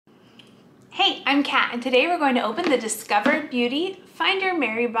Hey, I'm Kat, and today we're going to open the Discover Beauty Find Your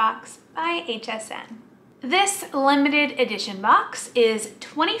Mary box by HSN. This limited edition box is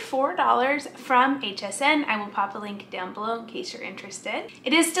 $24 from HSN. I will pop a link down below in case you're interested.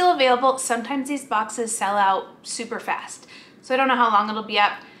 It is still available. Sometimes these boxes sell out super fast, so I don't know how long it'll be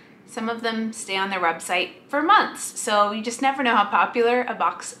up. Some of them stay on their website for months, so you just never know how popular a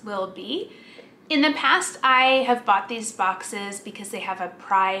box will be. In the past, I have bought these boxes because they have a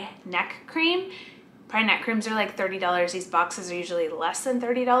PRAI neck cream. PRAI neck creams are like $30. These boxes are usually less than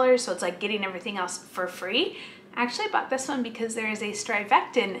 $30, so it's like getting everything else for free. I actually bought this one because there is a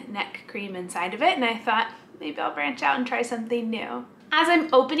StriVectin neck cream inside of it, and I thought maybe I'll branch out and try something new. As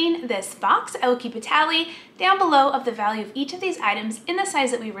I'm opening this box, I will keep a tally down below of the value of each of these items in the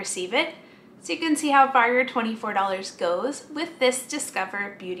size that we receive it, so you can see how far your $24 goes with this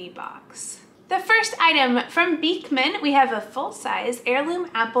Discover Beauty box. The first item from Beekman, we have a full-size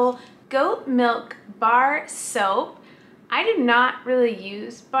heirloom apple goat milk bar soap. I do not really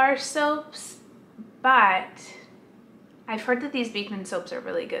use bar soaps, but I've heard that these Beekman soaps are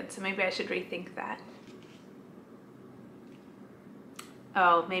really good, so maybe I should rethink that.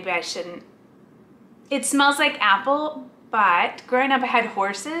 Oh, maybe I shouldn't. It smells like apple, but growing up I had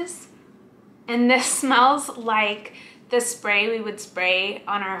horses, and this smells like the spray we would spray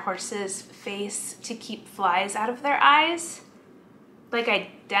on our horse's face to keep flies out of their eyes. Like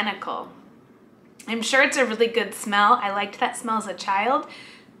identical. I'm sure it's a really good smell. I liked that smell as a child,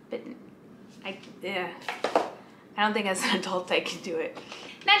 but I don't think as an adult I can do it.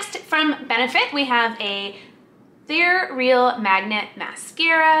 Next, from Benefit, we have a They're Real Magnet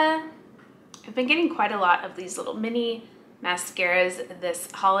Mascara. I've been getting quite a lot of these little mini mascaras this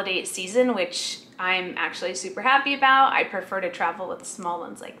holiday season, which I'm actually super happy about. I prefer to travel with small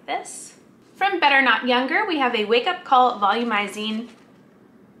ones like this. From Better Not Younger, we have a Wake Up Call Volumizing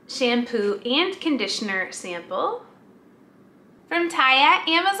shampoo and conditioner sample. From Taya,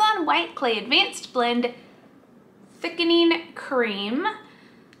 Amazon White Clay Advanced Blend Thickening Cream.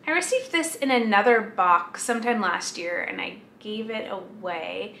 I received this in another box sometime last year and I gave it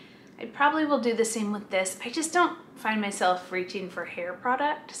away. I probably will do the same with this. I just don't find myself reaching for hair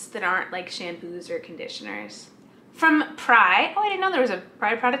products that aren't like shampoos or conditioners. From PRAI, oh, I didn't know there was a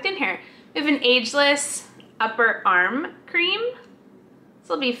PRAI product in here. We have an Ageless upper arm cream. This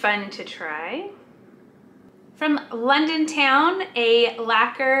will be fun to try. From Londontown, a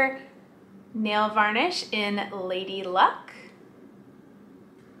lacquer nail varnish in Lady Luck.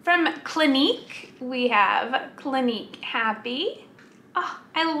 From Clinique, we have Clinique Happy. Oh,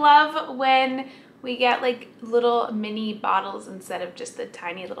 I love when we get like little mini bottles instead of just the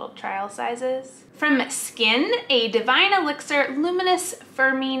tiny little trial sizes. From Skinn, a Divine Elixir Luminous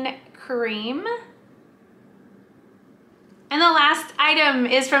Firming Cream. And the last item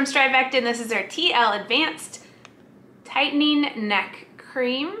is from StriVectin. This is their TL Advanced Tightening Neck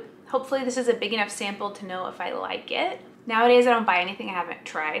Cream. Hopefully this is a big enough sample to know if I like it. Nowadays I don't buy anything I haven't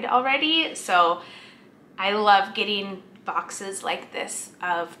tried already, so I love getting boxes like this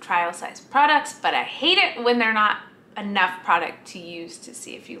of trial size products, but I hate it when they're not enough product to use to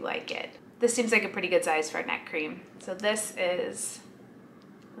see if you like it. This seems like a pretty good size for a neck cream. So this is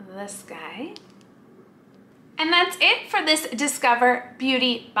this guy. And that's it for this Discover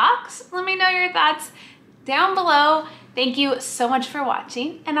Beauty box. Let me know your thoughts down below. Thank you so much for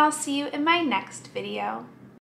watching, and I'll see you in my next video.